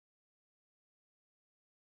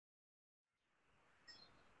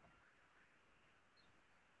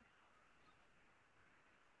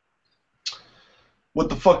What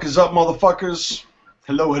the fuck is up, motherfuckers?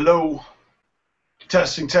 Hello, hello.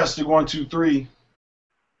 Testing, testing, 1, 2, 3.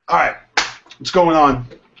 All right, what's going on?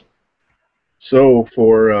 So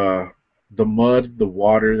for the mud, the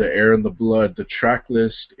water, the air, and the blood, the track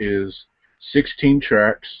list is 16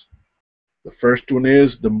 tracks. The first one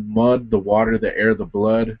is the mud, the water, the air, the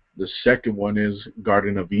blood. The second one is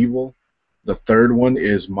Garden of Evil. The third one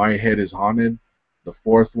is My Head is Haunted. The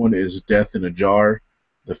fourth one is Death in a Jar.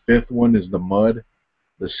 The fifth one is The Mud.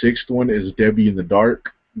 The sixth one is Debbie in the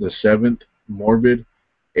Dark. The seventh, Morbid.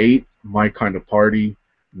 8, My Kind of Party.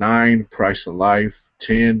 9, Price of Life.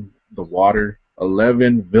 10, The Water.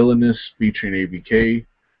 11, Villainous featuring ABK.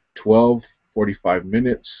 12, 45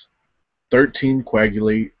 Minutes. 13,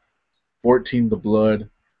 Coagulate. 14, The Blood.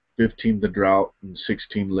 15, The Drought. And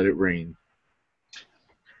 16, Let It Rain.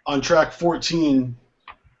 On track 14,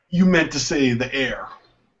 you meant to say the air.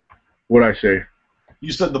 What'd I say?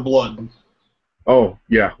 You said the blood. Oh,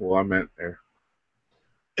 yeah, well, I meant air.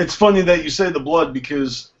 It's funny that you say the blood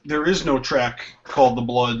because there is no track called The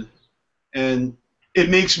Blood. And it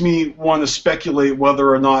makes me want to speculate whether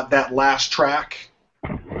or not that last track,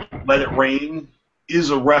 Let It Rain, is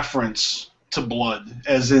a reference to blood,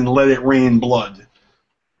 as in Let It Rain Blood.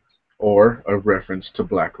 Or a reference to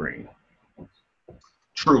Black Rain.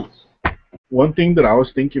 True. One thing that I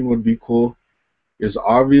was thinking would be cool is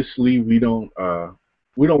obviously we don't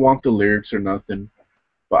want the lyrics or nothing,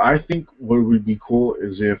 but I think what would be cool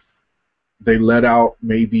is if they let out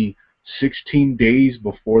maybe 16 days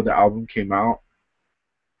before the album came out,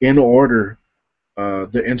 in order,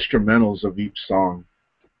 the instrumentals of each song.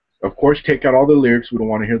 Of course, take out all the lyrics. We don't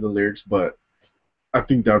want to hear the lyrics, but I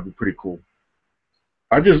think that would be pretty cool.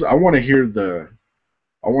 I want to hear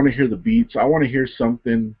the beats. I want to hear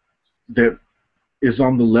something that is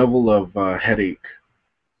on the level of Headache.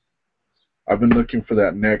 I've been looking for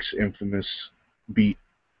that next infamous beat,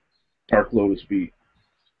 Dark Lotus beat.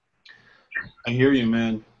 I hear you,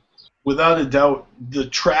 man. Without a doubt, the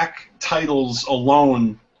track titles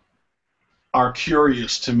alone are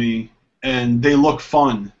curious to me, and they look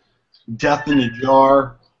fun. Death in a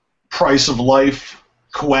Jar, Price of Life,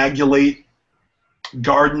 Coagulate,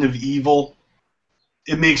 Garden of Evil.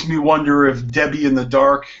 It makes me wonder if Debbie in the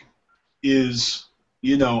Dark is,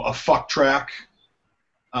 a fuck track.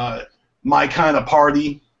 My Kind of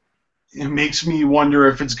Party. It makes me wonder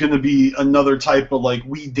if it's going to be another type of, like,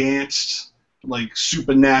 We Danced, like,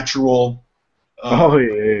 supernatural,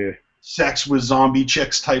 Yeah. sex with zombie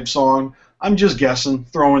chicks type song. I'm just guessing,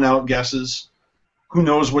 throwing out guesses. Who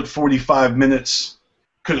knows what 45 minutes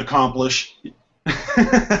could accomplish.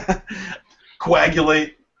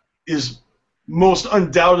 Coagulate is most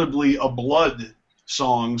undoubtedly a blood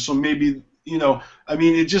song, so maybe,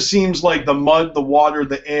 it just seems like the mud, the water,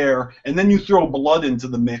 the air, and then you throw blood into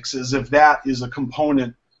the mix as if that is a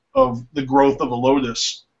component of the growth of a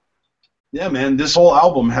Lotus. Yeah, man, this whole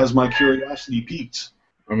album has my curiosity piqued.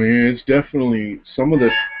 I mean, it's definitely some of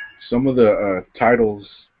the titles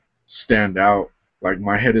stand out. Like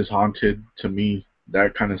My Head is Haunted, to me,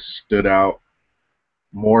 that kind of stood out.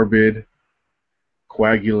 Morbid,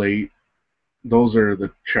 Coagulate, those are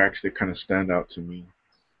the tracks that kind of stand out to me.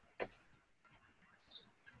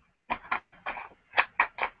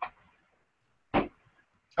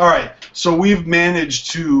 All right, so we've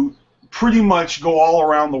managed to pretty much go all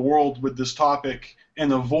around the world with this topic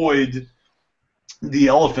and avoid the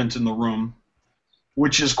elephant in the room,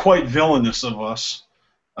 which is quite villainous of us,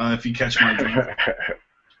 if you catch my drift.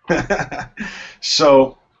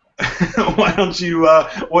 So, why don't you?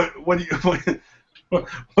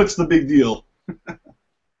 What's the big deal?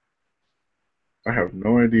 I have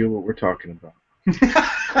no idea what we're talking about.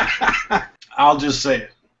 I'll just say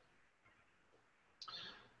it.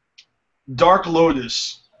 Dark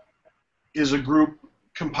Lotus is a group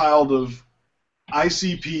compiled of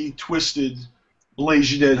ICP, Twisted,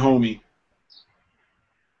 Blaze Ya Dead Homie.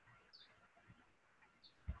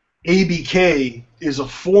 ABK is a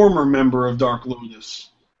former member of Dark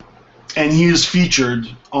Lotus, and he is featured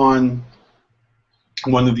on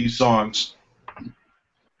one of these songs.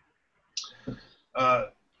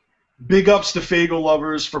 Big ups to Fago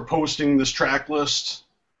Lovers for posting this track list.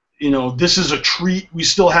 This is a treat. We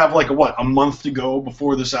still have a month to go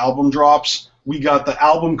before this album drops. We got the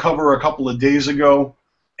album cover a couple of days ago,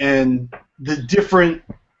 and the different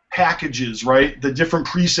packages, right? The different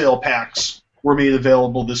pre-sale packs were made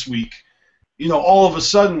available this week. All of a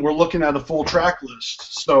sudden we're looking at a full track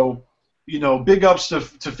list. So, big ups to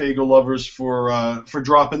Fago Lovers for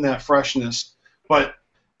dropping that freshness. But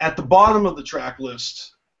at the bottom of the track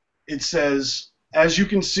list, it says, as you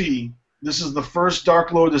can see, this is the first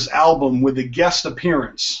Dark Lotus album with a guest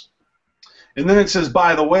appearance. And then it says,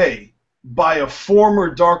 by the way, by a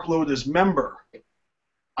former Dark Lotus member.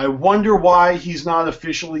 I wonder why he's not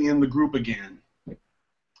officially in the group again.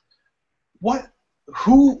 What?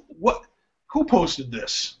 Who posted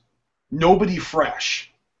this? Nobody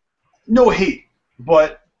fresh. No hate,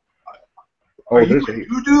 but are you a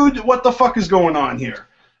new dude? What the fuck is going on here?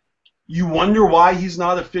 You wonder why he's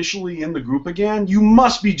not officially in the group again? You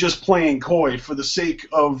must be just playing coy for the sake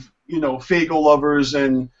of, Fago lovers,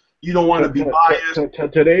 and you don't want to be biased.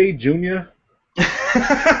 Today, Junior?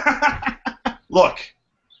 Look,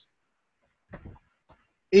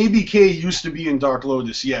 ABK used to be in Dark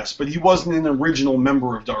Lotus, yes, but he wasn't an original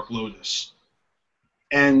member of Dark Lotus.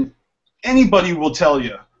 And anybody will tell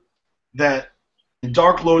you that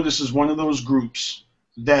Dark Lotus is one of those groups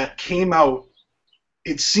that came out,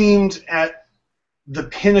 it seemed, at the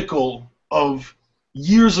pinnacle of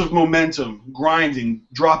years of momentum, grinding,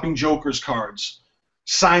 dropping Joker's cards,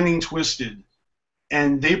 signing Twisted,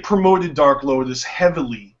 and they promoted Dark Lotus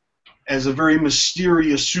heavily as a very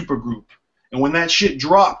mysterious supergroup. And when that shit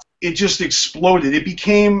dropped, it just exploded. It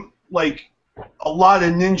became like a lot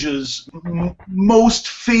of ninjas' most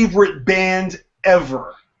favorite band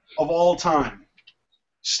ever of all time.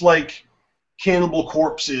 It's like Cannibal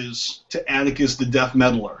Corpse is to Atticus the Death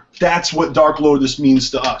Metaler. That's what Dark Lotus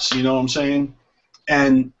means to us, you know what I'm saying?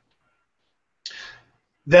 And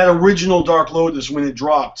that original Dark Lotus, when it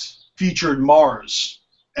dropped, featured Mars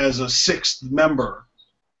as a 6th member.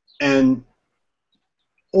 And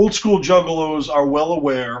old school juggalos are well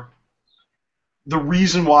aware the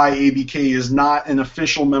reason why ABK is not an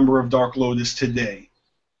official member of Dark Lotus today.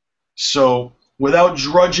 So, without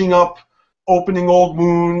drudging up opening old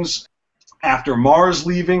wounds, after Mars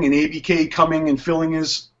leaving and ABK coming and filling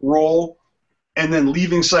his role, and then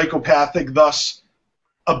leaving Psychopathic, thus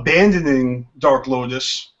abandoning Dark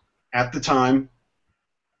Lotus at the time,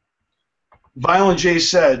 Violent J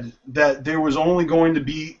said that there was only going to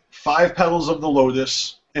be 5 petals of the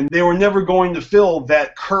Lotus, and they were never going to fill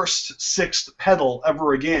that cursed 6th petal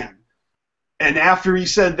ever again. And after he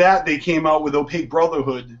said that, they came out with Opaque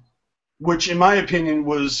Brotherhood, which in my opinion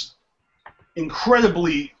was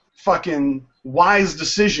incredibly fucking wise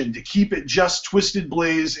decision to keep it just Twisted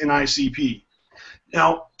Blaze and ICP.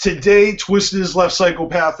 Now, today, Twisted has left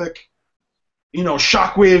Psychopathic.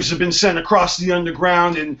 Shockwaves have been sent across the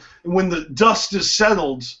underground, and when the dust is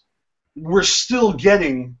settled, we're still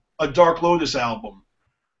getting a Dark Lotus album.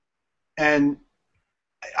 And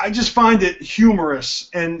I just find it humorous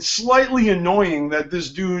and slightly annoying that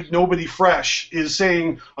this dude, Nobody Fresh, is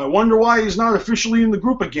saying, I wonder why he's not officially in the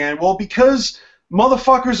group again. Well, because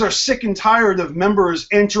motherfuckers are sick and tired of members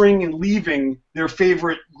entering and leaving their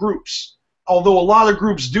favorite groups. Although a lot of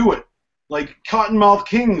groups do it. Like Cottonmouth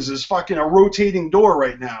Kings is fucking a rotating door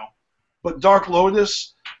right now. But Dark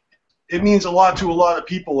Lotus, it means a lot to a lot of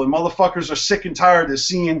people, and motherfuckers are sick and tired of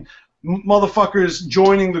seeing motherfuckers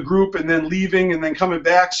joining the group and then leaving and then coming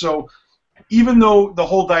back. So even though the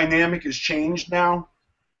whole dynamic has changed now,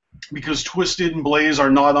 because Twisted and Blaze are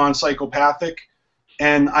not on Psychopathic,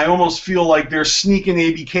 and I almost feel like they're sneaking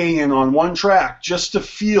ABK in on one track just to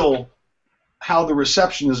feel how the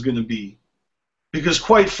reception is going to be. Because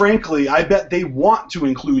quite frankly, I bet they want to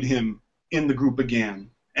include him in the group again.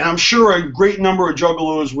 And I'm sure a great number of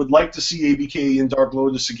juggalos would like to see ABK in Dark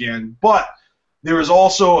Lotus again. But there is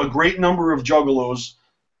also a great number of juggalos,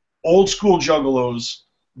 old school juggalos,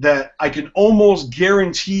 that I can almost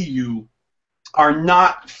guarantee you are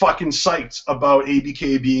not fucking psyched about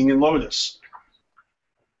ABK being in Lotus.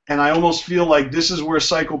 And I almost feel like this is where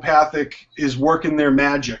Psychopathic is working their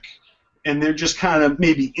magic. And they're just kind of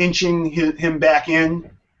maybe inching him back in,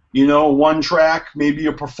 one track, maybe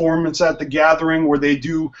a performance at the Gathering where they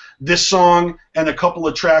do this song and a couple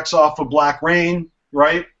of tracks off of Black Rain,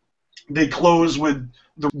 right? They close with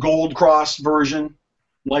the Gold Cross version,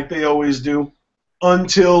 like they always do.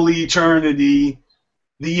 Until Eternity,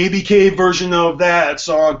 the ABK version of that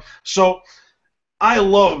song. So I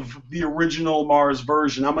love the original Mars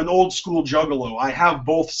version. I'm an old school juggalo. I have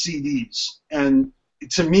both CDs. And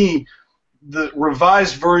to me, the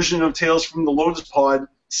revised version of Tales from the Lotus Pod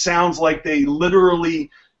sounds like they literally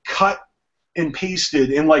cut and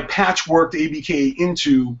pasted and like patchworked ABK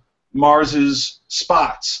into Mars's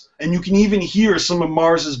spots. And you can even hear some of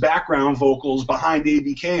Mars's background vocals behind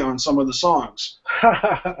ABK on some of the songs.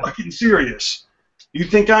 Fucking serious. You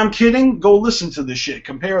think I'm kidding? Go listen to this shit.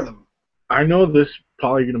 Compare them. I know this is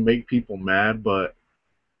probably going to make people mad, but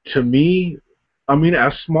to me, I mean,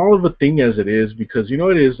 as small of a thing as it is, because,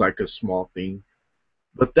 it is like a small thing,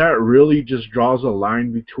 but that really just draws a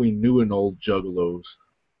line between new and old juggalos.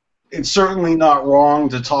 It's certainly not wrong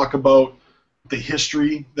to talk about the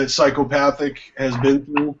history that Psychopathic has been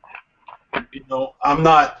through. You know, I'm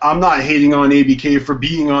not hating on ABK for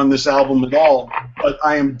being on this album at all, but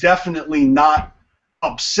I am definitely not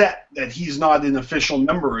upset that he's not an official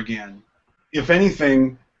member again. If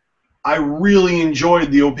anything, I really enjoyed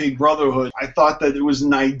the Opaque Brotherhood. I thought that it was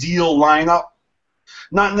an ideal lineup.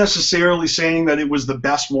 Not necessarily saying that it was the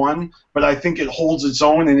best one, but I think it holds its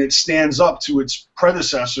own and it stands up to its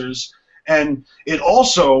predecessors. And it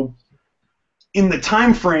also, in the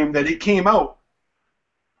time frame that it came out,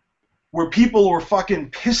 where people were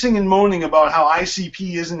fucking pissing and moaning about how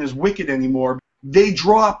ICP isn't as wicked anymore, they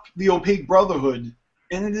dropped the Opaque Brotherhood,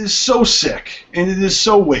 and it is so sick, and it is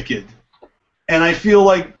so wicked. And I feel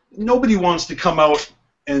like nobody wants to come out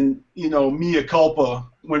and, you know, mea culpa,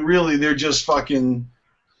 when really they're just fucking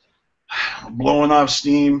blowing off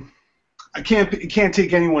steam. I can't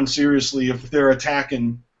take anyone seriously if they're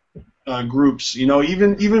attacking groups. You know,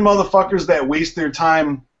 even motherfuckers that waste their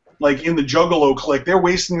time, like in the Juggalo clique, they're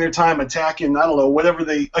wasting their time attacking, I don't know, whatever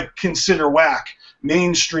they consider whack,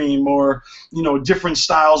 mainstream, or, you know, different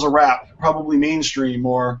styles of rap, probably mainstream,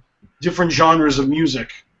 or different genres of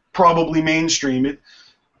music, probably mainstream. It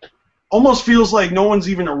almost feels like no one's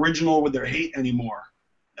even original with their hate anymore.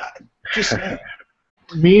 Just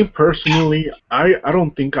Me personally, I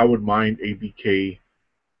don't think I would mind ABK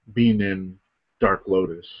being in Dark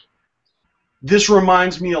Lotus. This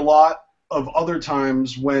reminds me a lot of other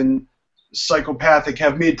times when Psychopathic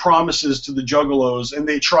have made promises to the Juggalos and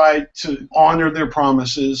they tried to honor their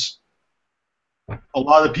promises. A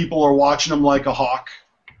lot of people are watching them like a hawk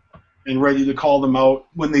and ready to call them out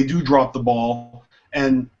when they do drop the ball.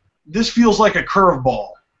 And this feels like a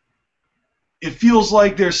curveball. It feels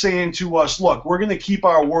like they're saying to us, look, we're going to keep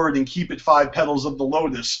our word and keep it 5 petals of the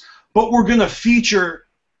Lotus, but we're going to feature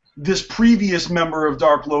this previous member of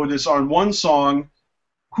Dark Lotus on one song.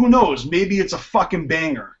 Who knows? Maybe it's a fucking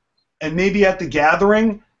banger. And maybe at the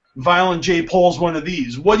gathering, Violent J pulls one of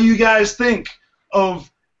these. What do you guys think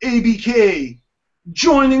of ABK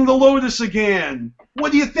joining the Lotus again?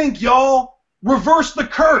 What do you think, y'all? Reverse the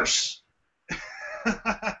curse.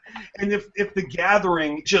 And if the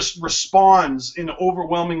gathering just responds in an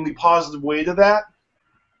overwhelmingly positive way to that,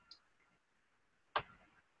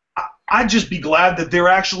 I'd just be glad that they're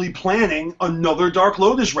actually planning another Dark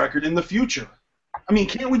Lotus record in the future. I mean,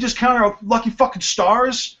 can't we just count our lucky fucking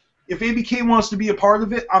stars? If ABK wants to be a part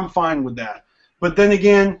of it, I'm fine with that. But then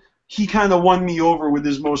again, he kind of won me over with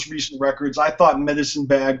his most recent records. I thought Medicine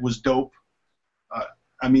Bag was dope.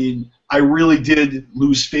 I mean, I really did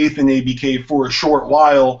lose faith in ABK for a short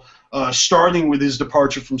while, starting with his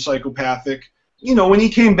departure from Psychopathic. You know, when he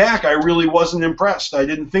came back, I really wasn't impressed. I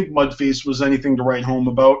didn't think Mudface was anything to write home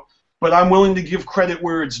about. But I'm willing to give credit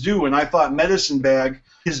where it's due, and I thought Medicine Bag,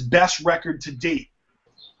 his best record to date.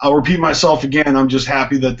 I'll repeat myself again, I'm just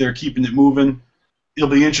happy that they're keeping it moving. It'll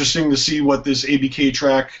be interesting to see what this ABK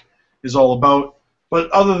track is all about.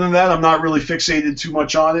 But other than that, I'm not really fixated too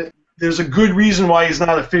much on it. There's a good reason why he's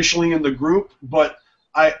not officially in the group, but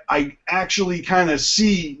I actually kind of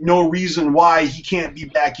see no reason why he can't be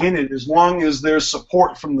back in it as long as there's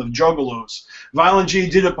support from the Juggalos. Violent J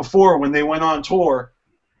did it before when they went on tour,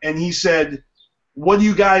 and he said, what do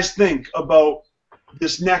you guys think about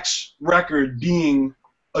this next record being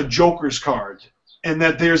a Joker's card, and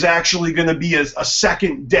that there's actually going to be a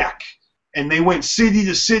second deck? And they went city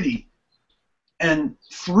to city and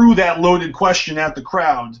threw that loaded question at the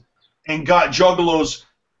crowd and got Juggalos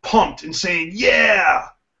pumped and saying, yeah,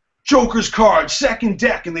 Joker's card, second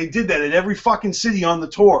deck. And they did that at every fucking city on the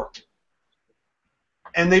tour.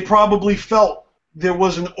 And they probably felt there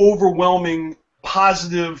was an overwhelming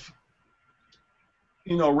positive,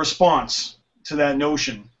 you know, response to that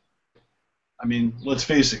notion. I mean, let's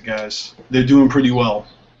face it, guys. They're doing pretty well.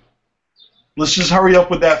 Let's just hurry up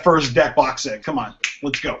with that first deck box set. Come on,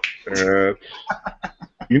 let's go.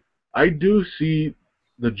 I do see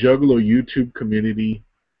the Juggalo YouTube community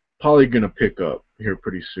probably going to pick up here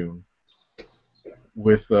pretty soon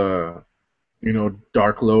with, you know,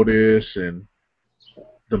 Dark Lotus and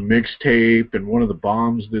the mixtape and one of the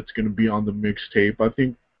bombs that's going to be on the mixtape. I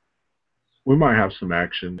think we might have some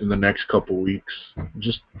action in the next couple weeks.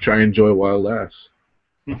 Just try and enjoy while it lasts.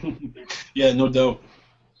 Yeah, no doubt.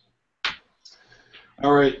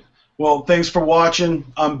 All right. Well, thanks for watching.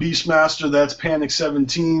 I'm BstMstR. That's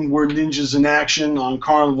Panic17. We're ninjas in action on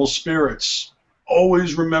CarnivalSpirits.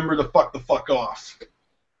 Always remember to fuck the fuck off.